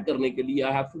ऐड करने के लिए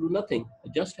I have to do nothing,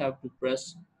 just have to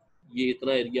press ये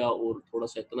इतना एरिया और थोड़ा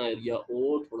सा इतना एरिया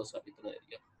और थोड़ा सा इतना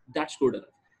एरिया, दैट्स गुड।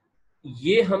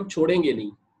 ये हम छोड़ेंगे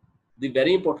नहीं, the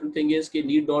very important thing is कि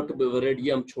नीड नॉट बी वरीड,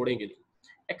 ये हम छोड़ेंगे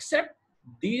नहीं, accept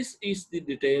this is the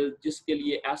detail जिसके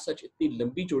लिए एज सच इतनी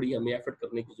लंबी चौड़ी हमें एफर्ट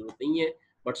करने की जरूरत नहीं है,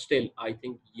 बट स्टिल आई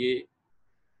थिंक ये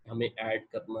हमें ऐड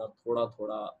करना, थोड़ा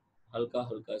थोड़ा हल्का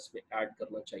हल्का इसमें ऐड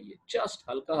करना चाहिए, जस्ट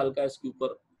हल्का हल्का इसके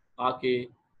ऊपर आके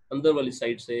अंदर वाली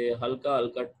साइड से हल्का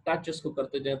हल्का टच इसको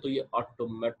करते जाएं, तो ये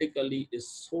automatically is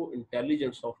so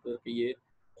intelligent software कि ये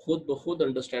खुद ब खुद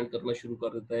अंडरस्टैंड करना शुरू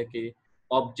कर देता है कि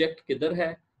ऑब्जेक्ट किधर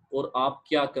है और आप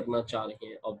क्या करना चाह रहे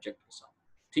हैं ऑब्जेक्ट के साथ।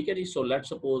 ठीक है जी, so let's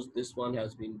suppose this one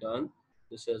has been done,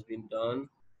 this has been done,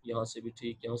 यहाँ से भी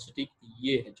ठीक, यहाँ से ठीक,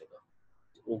 ये है जगह।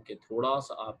 ओके, थोड़ा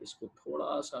सा आप इसको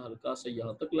थोड़ा सा हल्का सा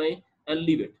यहाँ तक लाएं एंड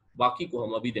लीव इट, बाकी को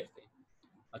हम अभी देखते हैं।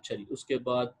 अच्छा जी, उसके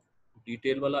बाद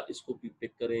डिटेल वाला इसको भी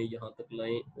पिक करें, यहाँ तक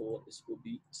लाएं और इसको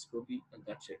भी and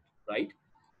that's it, right.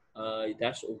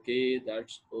 That's okay,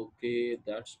 that's okay,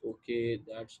 that's okay,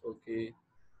 that's okay,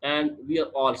 and we are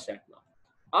all set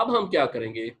now. अब हम क्या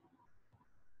करेंगे,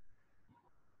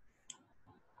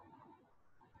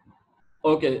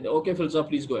 okay okay फिल्सा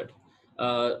please go at,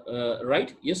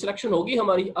 right, ये सिलेक्शन होगी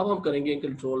हमारी। अब हम करेंगे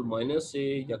कंट्रोल माइनस से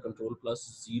या कंट्रोल प्लस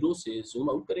 0 से जूम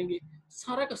आउट करेंगे,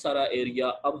 सारा का सारा एरिया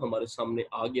अब हमारे सामने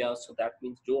आ गया। सो दैट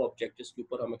मीन्स जो ऑब्जेक्ट जिसके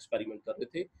ऊपर हम एक्सपेरिमेंट कर रहे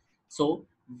थे, so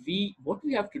we what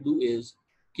we have to do is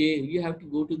के we have to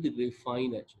go to the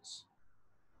refine edges.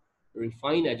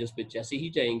 Refine edges पे जैसे ही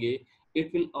जाएंगे,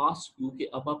 इट विल आस्क यू कि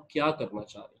अब आप क्या करना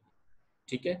चाह रहे हैं,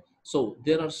 ठीक है। सो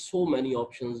there are so many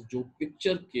options जो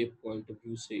पिक्चर के पॉइंट ऑफ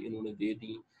व्यू से इन्होंने दे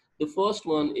दी। द फर्स्ट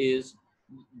वन इज,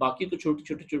 बाकी तो छोटी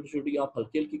छोटी छोटी छोटी आप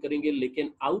हल्की हल्की करेंगे,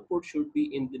 लेकिन output should be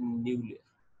in the new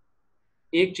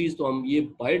layer. एक चीज तो हम ये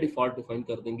बाय डिफॉल्ट डिफाइन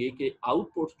कर देंगे कि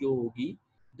आउटपुट जो होगी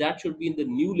that should be in the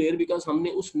new layer, because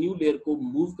हमने उस न्यू लेयर को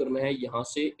मूव करना है यहाँ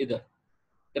से इधर,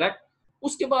 करेक्ट।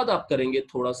 उसके बाद आप करेंगे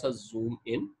थोड़ा सा जूम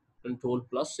इन, कंट्रोल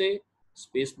प्लस से,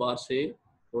 स्पेस बार से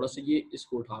थोड़ा सा ये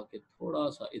इसको उठा के थोड़ा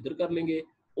सा इधर कर लेंगे,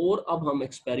 और अब हम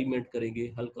एक्सपेरिमेंट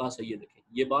करेंगे हल्का सा, ये देखें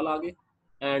ये बाल आ गए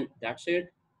एंड दैट्स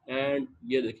इट, एंड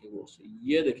ये देखें गौर से,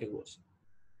 ये देखें गौर से,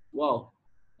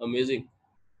 वाह अमेजिंग,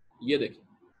 ये देखें।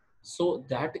 So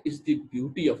that is the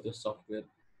beauty of the software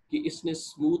कि इसने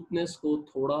स्मूथनेस को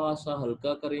थोड़ा सा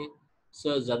हल्का करें,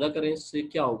 ज्यादा करें, इससे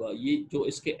क्या होगा, ये जो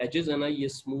इसके एजेस है ना, ये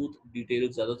स्मूथ डिटेल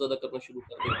ज्यादा ज्यादा करना शुरू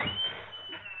कर देगा।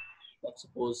 Let's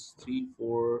suppose 3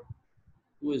 4,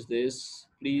 who is this,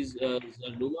 please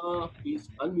Zaluma, please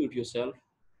unmute yourself,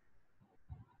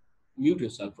 mute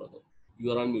yourself brother,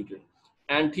 you are unmuted।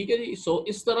 And ठीक है जी, सो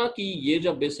इस तरह की ये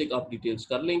जब बेसिक आप डिटेल्स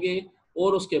कर लेंगे,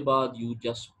 और उसके बाद you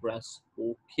just press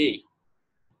okay.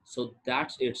 So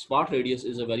that's it, smart radius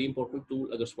is a very important tool,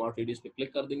 अगर स्मार्ट रेडियस पे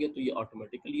क्लिक कर देंगे तो ये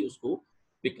ऑटोमेटिकली उसको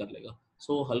पिक कर लेगा।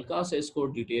 सो हल्का से इसको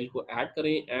डिटेल को ऐड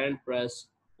करें and press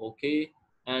okay,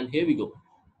 and here we go,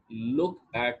 look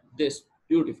at this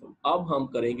beautiful. अब हम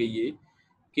करेंगे ये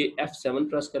कि F7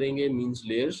 प्रेस करेंगे, मींस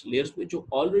लेयर्स, लेयर्स में जो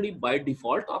ऑलरेडी बाय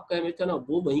डिफॉल्ट आपका इमेज था ना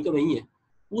वो वहीं का वहीं है,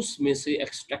 उसमें से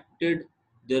extracted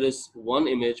there is one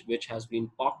image which has been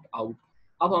popped out.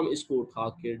 अब हम इसको उठा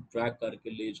के ड्रैग करके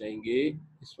ले जाएंगे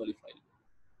इस वाली फाइल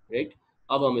में, राइट।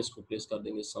 अब हम इसको प्लेस कर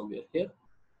देंगे somewhere here,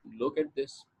 look at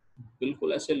this,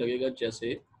 बिल्कुल ऐसे लगेगा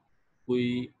जैसे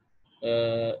कोई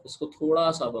इसको थोड़ा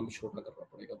सा अब हमें छोटा करना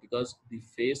पड़ेगा, because the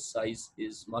face size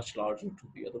is much larger to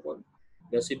the other one,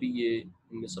 वैसे भी ये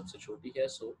इनमें सबसे छोटी है,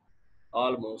 so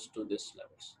almost two this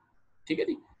levels, ठीक है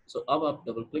जी। सो अब आप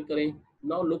डबल क्लिक करें,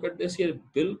 नाउ लुक एट दिस, ये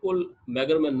बिल्कुल, मैं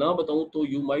अगर मैं ना बताऊं तो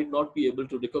you might not be able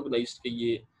to recognise कि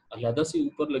ये अलहदा से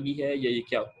ऊपर लगी है या ये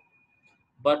क्या हो,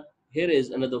 but here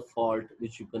is another fault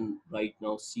which you can right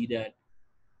now see that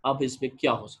अब इसमें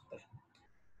क्या हो सकता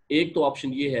है। एक तो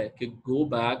ऑप्शन ये है कि गो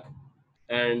बैक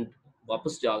एंड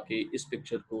वापस जाके इस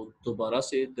पिक्चर को दोबारा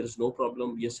से, देयर इज नो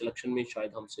प्रॉब्लम, ये सिलेक्शन में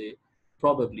शायद हमसे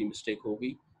प्रॉबेबली मिस्टेक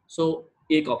होगी। सो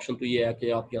एक ऑप्शन तो ये है कि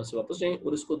आप यहाँ से वापस जाएं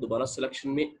और इसको दोबारा सिलेक्शन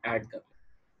में ऐड कर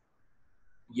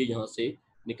लें। ये यहाँ से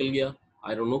निकल गया,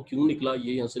 आई डोंट नो क्यों निकला,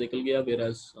 ये यहाँ से निकल गया, वेयर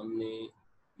एज हमने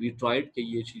वी ट्राइड कि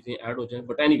ये चीज़ें ऐड हो जाएं,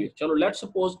 बट एनीवे चलो लेट्स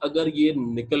सपोज अगर ये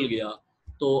निकल गया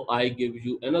तो I give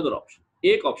you another option.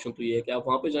 एक ऑप्शन तो ये है कि आप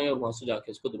वहाँ पे जाएं और वहाँ से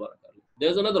जाके इसको दोबारा कर लें।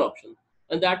 There is another option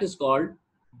and that is called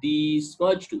the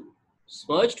smudge tool.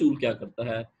 Smudge tool क्या करता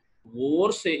है,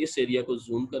 वोर से इस एरिया को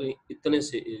जूम करें, इतने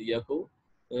से एरिया को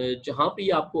जहाँ पे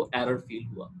आपको एरर फील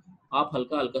हुआ, आप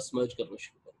हल्का हल्का स्मर्ज करना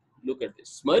शुरू करें। लुक एट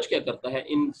दिस, स्मर्ज क्या करता है,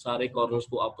 इन सारे कॉर्नर्स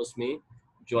को आपस में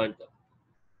ज्वाइन करता है।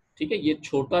 ठीक है, ये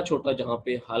छोटा छोटा जहाँ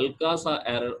पे हल्का सा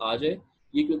एरर आ जाए,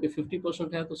 ये क्योंकि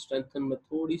 50% है तो स्ट्रेंथन में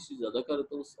थोड़ी सी ज़्यादा कर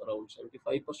देता हूँ, अराउंड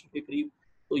 75% के करीब,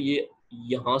 तो ये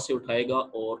यहाँ से उठाएगा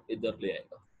और इधर ले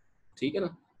आएगा। ठीक है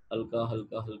ना, हल्का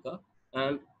हल्का हल्का,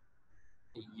 एंड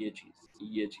ये चीज़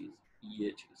ये चीज़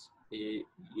ये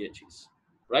चीज़ ये चीज़,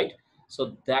 राइट। सो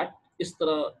दैट इस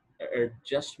तरह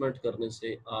एडजस्टमेंट करने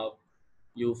से आप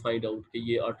यू फाइंड आउट कि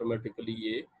ये ऑटोमेटिकली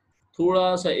ये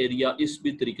थोड़ा सा एरिया इस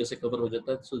भी तरीके से कवर हो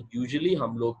जाता है। सो यूजुअली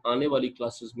हम लोग आने वाली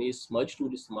क्लासेस में स्मज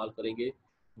टूल इस्तेमाल करेंगे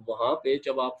वहाँ पे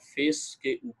जब आप फेस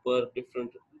के ऊपर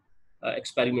डिफरेंट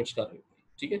एक्सपेरिमेंट्स कर रहे हो।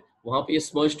 ठीक है, वहाँ पे ये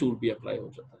स्मज टूल भी अप्लाई हो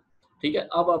जाता है। ठीक है,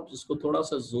 अब आप इसको थोड़ा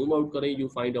सा जूम आउट करें, यू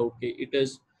फाइंड आउट कि इट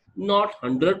इज़ नॉट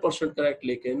 100% करेक्ट,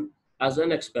 लेकिन एज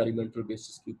एन एक्सपेरिमेंटल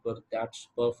बेसिस के ऊपर that's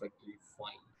perfectly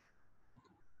fine.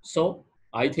 So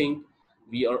I think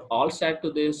we are all set to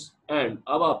this, and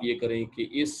अब आप ये करें कि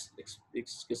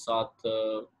इसके साथ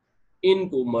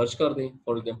इनको मर्ज कर दें।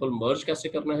 फॉर एग्जांपल मर्ज कैसे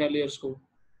करना है लेयर्स को,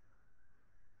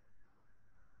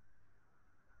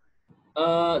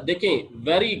 देखें,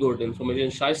 very good information.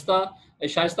 Shaista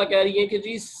Shaista कह रही है कि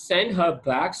जी send her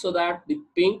back so that the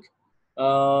pink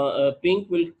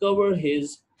pink will cover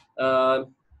his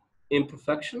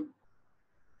imperfection.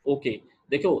 Okay,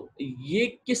 देखो ये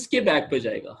किसके बैक पे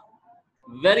जाएगा,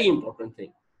 very important thing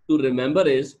to remember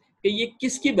is कि ये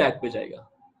किसकी बैक पे जाएगा।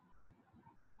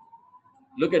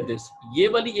 लुक एट दिस, ये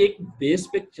वाली एक बेस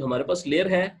पे हमारे पास लेयर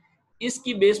है,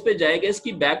 इसकी बेस पे जाएगा,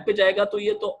 इसकी बैक पे जाएगा, तो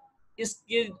ये तो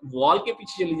इसके वॉल के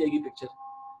पीछे चली जाएगी picture.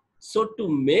 So to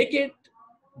make it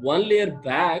one layer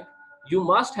back, you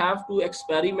must have to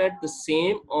experiment the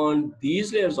same on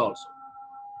these layers also.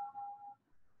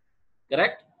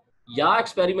 Correct? या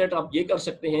एक्सपेरिमेंट आप ये कर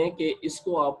सकते हैं कि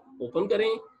इसको आप ओपन करें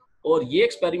और ये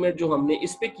एक्सपेरिमेंट जो हमने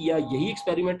इस पे किया, यही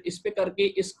एक्सपेरिमेंट इस पे करके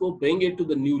इसको bring it to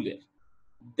the new layer,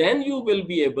 then you will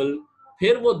be able,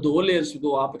 फिर वो दो लेयर्स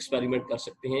को आप एक्सपेरिमेंट कर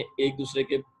सकते हैं एक दूसरे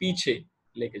के पीछे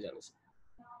लेके जाने से,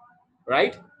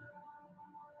 right?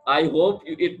 I hope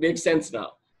it make sense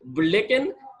now.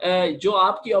 लेकिन जो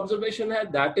आपकी ऑब्जर्वेशन है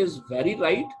दैट इज वेरी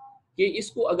राइट कि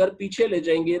इसको अगर पीछे ले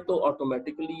जाएंगे तो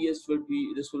automatically this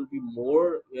will be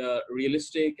more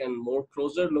realistic and more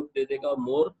closer look दे देगा,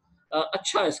 मोर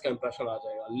अच्छा इसका इंप्रेशन आ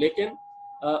जाएगा। लेकिन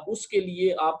उसके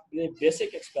लिए आपने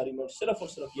बेसिक एक्सपेरिमेंट सिर्फ और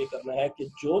सिर्फ ये करना है कि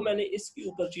जो मैंने इसके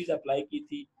ऊपर चीज अप्लाई की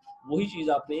थी वही चीज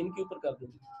आपने इनके ऊपर कर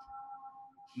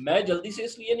देनी। मैं जल्दी से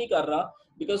इसलिए नहीं कर रहा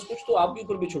बिकॉज कुछ तो आपके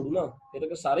ऊपर भी छोड़ू ना, फिर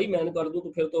अगर सारे ही मैंने कर दूं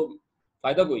तो फिर तो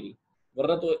फायदा कोई नहीं,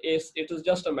 वरना तो it is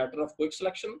just a matter of quick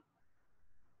selection.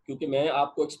 क्योंकि मैं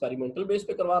आपको एक्सपेरिमेंटल बेस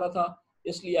पे करवा रहा था,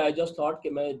 इसलिए आई जस्ट थॉट कि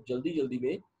मैं जल्दी जल्दी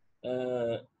में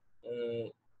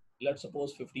लेट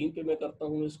सपोज 15 पे मैं करता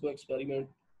हूँ इसको एक्सपेरिमेंट।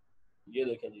 ये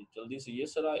देखें जी, जल्दी से ये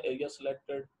सारा एरिया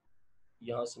सिलेक्टेड,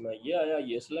 यहाँ से मैं ये आया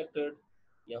ये सिलेक्टेड,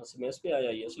 यहाँ से मैं इस पे आया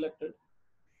ये सिलेक्टेड।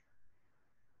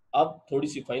 अब थोड़ी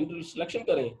सी फाइन सिलेक्शन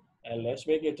करें and let's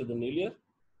make it to the new layer.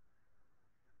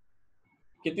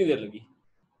 कितनी देर लगी?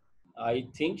 आई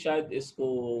थिंक शायद इसको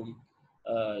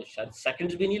शायद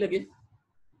सेकंड्स भी नहीं लगे।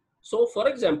 So for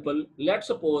example let's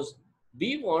suppose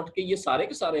we want कि ये सारे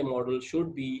के सारे model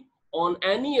should be on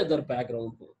any other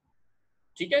background हो।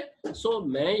 ठीक है, सो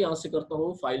मैं यहाँ से करता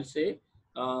हूँ फाइल से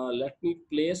let me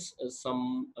place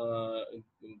some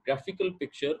graphical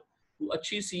picture,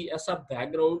 अच्छी सी ऐसा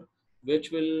background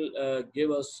which will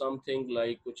give us something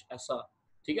like कुछ ऐसा।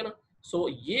 ठीक है ना, सो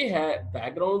ये है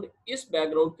बैकग्राउंड, इस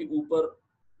बैकग्राउंड के ऊपर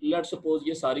लेट सपोज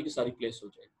ये सारी की सारी प्लेस हो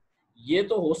जाए। ये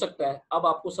तो हो सकता है, अब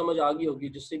आपको समझ आ गई होगी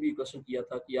जिससे भी क्वेश्चन किया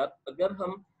था कि यार अगर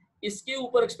हम इसके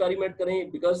ऊपर एक्सपेरिमेंट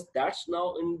करें because that's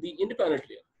now in the independent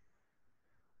layer,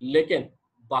 लेकिन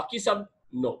बाकी सब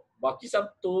नो, बाकी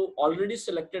सब तो ऑलरेडी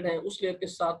सिलेक्टेड हैं, उस लेयर के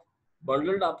साथ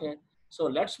बंडल्ड अप हैं। So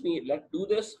let do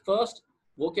this first.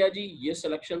 वो क्या जी, ये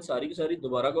सिलेक्शन सारी की सारी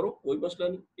दोबारा करो, कोई मसला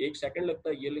नहीं, 1 सेकंड लगता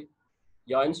है, ये ले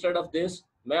या इंस्टेड ऑफ दिस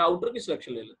मैं आउटर की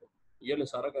सिलेक्शन ले लेता हूँ, ये ले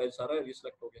सारा का सारा एरिया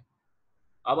सिलेक्ट हो गया।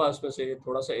 अब इसमें से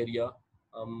थोड़ा सा एरिया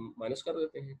हम माइनस कर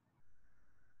देते हैं,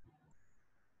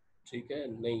 ठीक है।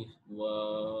 नहीं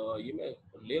ये मैं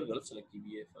लेयर गलत सेलेक्ट की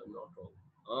हुई है, if I am not wrong.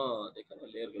 हाँ देखा ना,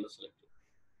 लेयर गलत select.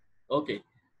 Okay,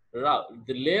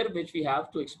 the layer which we have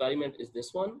to experiment is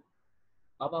this one.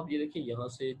 अब आप ये देखिए, यहाँ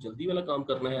से जल्दी वाला काम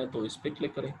करना है तो इस पे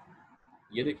क्लिक करें,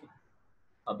 ये देखिए।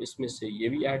 अब इसमें से ये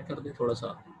भी ऐड कर दें थोड़ा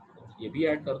सा, ये भी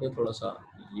ऐड कर दें थोड़ा सा,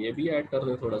 ये भी ऐड कर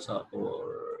दें थोड़ा सा,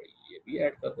 और ये भी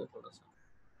ऐड कर दें थोड़ा सा।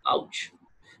 आउच,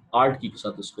 आर्ट की के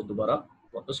साथ इसको दोबारा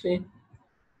वापस लें,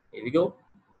 here we go,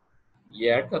 ये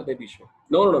ऐड कर दें बीच में।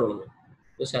 No no no no,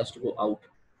 this has to go out,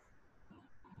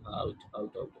 out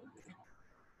out out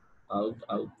out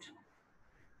out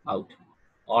out.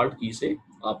 Alt की से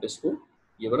आप इसको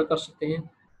ये वाला कर सकते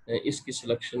हैं, इसकी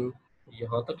सिलेक्शन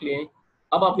यहाँ तक ले आए।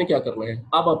 अब आपने क्या करना है,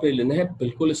 अब आपने लेना है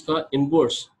बिल्कुल इसका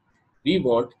इनवर्स। वी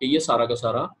वांट कि ये सारा का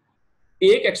सारा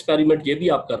एक एक्सपेरिमेंट ये भी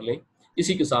आप कर लें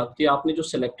इसी के साथ, कि आपने जो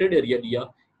सिलेक्टेड एरिया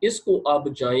दिया इसको आप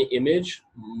जाएं इमेज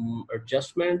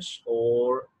एडजस्टमेंट्स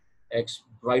और एक्स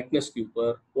ब्राइटनेस के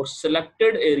ऊपर, और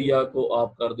सिलेक्टेड एरिया को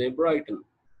आप कर दें Brighton.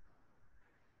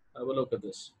 Have a look at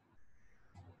this,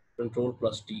 control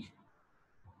plus T,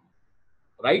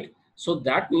 right. So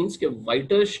that means कि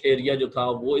वाइटिश एरिया जो था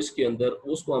वो इसके अंदर,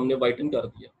 उसको हमने वाइटन कर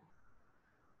दिया।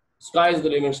 Sky is the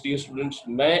limit dear students,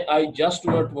 मैं आई जस्ट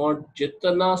नॉट वांट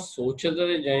जितना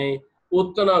सोचते जाएं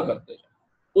उतना करते जाएं,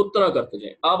 उतना करते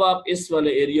जाएं। अब आप इस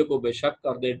वाले एरिया को बेशक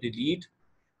कर दें delete,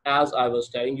 as I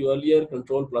was telling you earlier,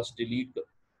 control plus delete,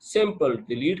 simple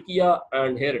delete किया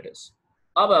एंड हियर इट इज।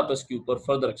 अब आप इसके ऊपर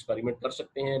फर्दर एक्सपेरिमेंट कर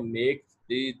सकते हैं, make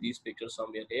this picture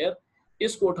somewhere here,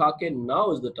 इसको उठा के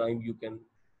now is the time you can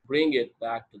bring it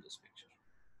back to this picture,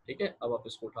 ठीक है। अब आप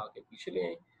इसको उठा के पीछे ले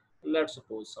आए, लेट्स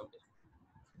सपोज समवेयर,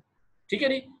 ठीक है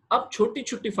जी। अब छोटी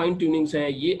छोटी फाइन ट्यूनिंग्स हैं,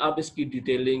 ये आप इसकी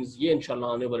डिटेलिंग्स ये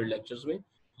इंशाल्लाह आने वाले लेक्चर्स में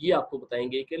ये आपको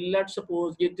बताएंगे कि लेट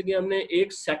सपोज ये तो हमने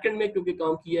एक सेकंड में क्योंकि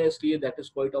काम किया है, इसलिए दैट इज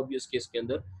क्वाइट ऑब्वियस कि इसके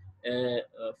अंदर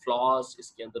फ्लॉज,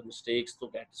 इसके अंदर मिस्टेक्स, तो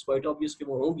दैट इज क्वाइट ऑब्वियस कि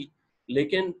वो होंगी,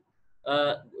 लेकिन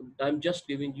I am just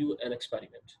giving you an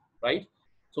experiment, right.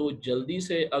 तो जल्दी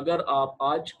से अगर आप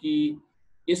आज की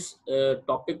इस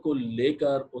टॉपिक को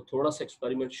लेकर और थोड़ा सा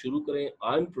एक्सपेरिमेंट शुरू करें,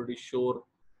 I am pretty sure.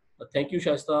 Thank you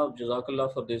Shaista, जज़ाकल्लाह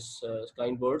फॉर दिस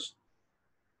काइंड वर्ड्स।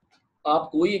 आप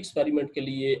कोई एक्सपेरिमेंट के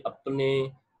लिए अपने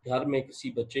घर में किसी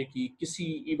बच्चे की किसी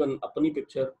इवन अपनी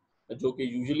पिक्चर, जो कि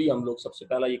यूजुअली हम लोग सबसे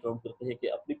पहला ये काम करते हैं कि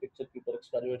अपनी पिक्चर के ऊपर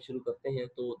एक्सपेरिमेंट शुरू करते हैं,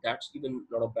 तो that's even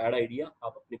not a bad idea.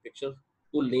 आप अपनी पिक्चर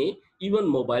को लें, इवन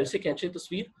मोबाइल से खींचे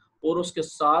तस्वीर, और उसके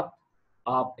साथ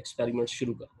आप एक्सपेरिमेंट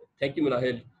शुरू कर दें। थैंक यू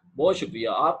मिनाहिल, बहुत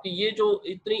शुक्रिया आपकी। ये जो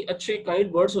इतनी अच्छे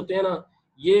काइंड वर्ड्स होते हैं ना,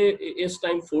 ये इस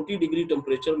टाइम 40 डिग्री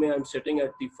टेम्परेचर में I am sitting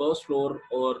at the first floor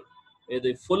और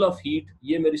फुल ऑफ हीट,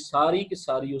 ये मेरी सारी की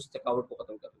सारी उस थकावट को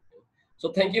खत्म कर देते हैं।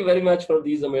 So thank you very much for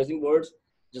these amazing words,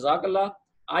 जज़ाकल्लाह।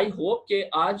 आई होप के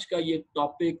आज का ये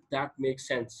topic that make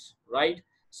sense, right.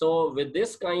 So with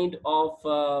this kind of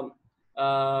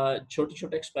छोटे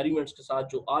छोटे एक्सपेरिमेंट्स के साथ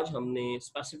जो आज हमने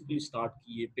स्पेसिफिकली स्टार्ट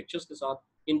किए पिक्चर्स के साथ,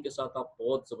 इनके साथ आप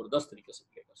बहुत ज़बरदस्त तरीके से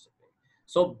प्ले कर सकते हैं।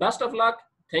 So best of luck,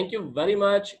 thank you very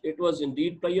much, it was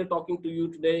indeed pleasure talking to you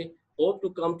today, hope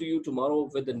to come to you tomorrow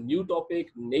with a new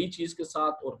topic, नई चीज़ के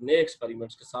साथ और नए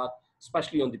experiments के साथ,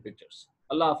 especially on the pictures.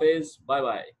 Allah Hafiz, bye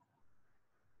bye.